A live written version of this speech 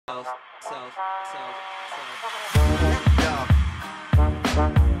Welcome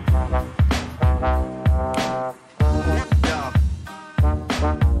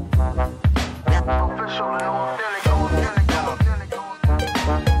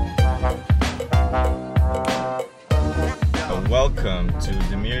to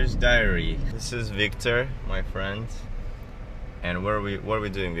Damir's diary. This is Victor, my friend. And what are we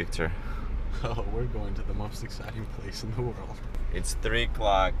doing, Victor? Oh, we're going to the most exciting place in the world. It's 3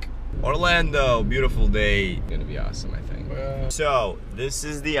 o'clock. Orlando, beautiful day. Gonna be awesome, I think. So, this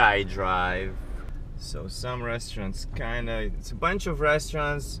is the iDrive. So some restaurants it's a bunch of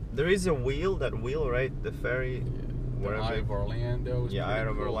restaurants. There is a wheel, right? The ferry. The Eye of Orlando. Yeah, Eye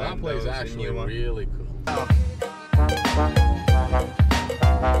of Orlando. That place is actually really cool.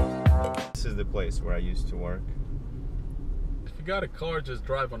 This is the place where I used to work. If you got a car, just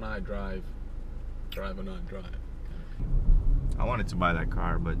drive on iDrive. Drive on iDrive. I wanted to buy that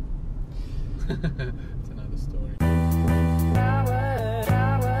car, but it's another story.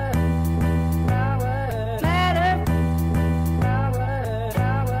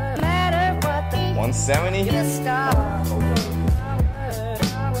 170.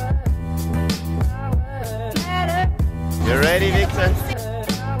 You ready, Victor?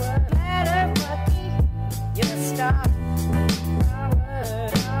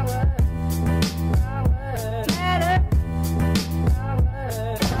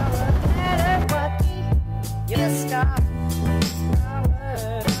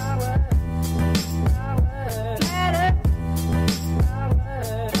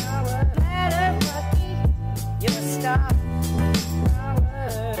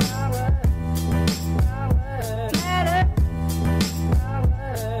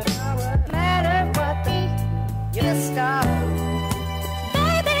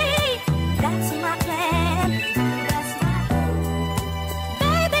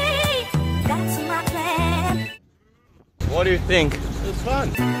 What do you think? It was fun.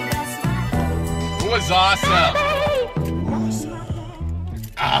 It was awesome.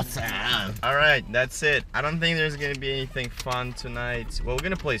 Awesome. Alright, that's it. I don't think there's gonna be anything fun tonight. Well, we're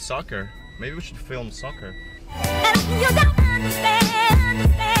gonna play soccer. Maybe we should film soccer. You don't understand.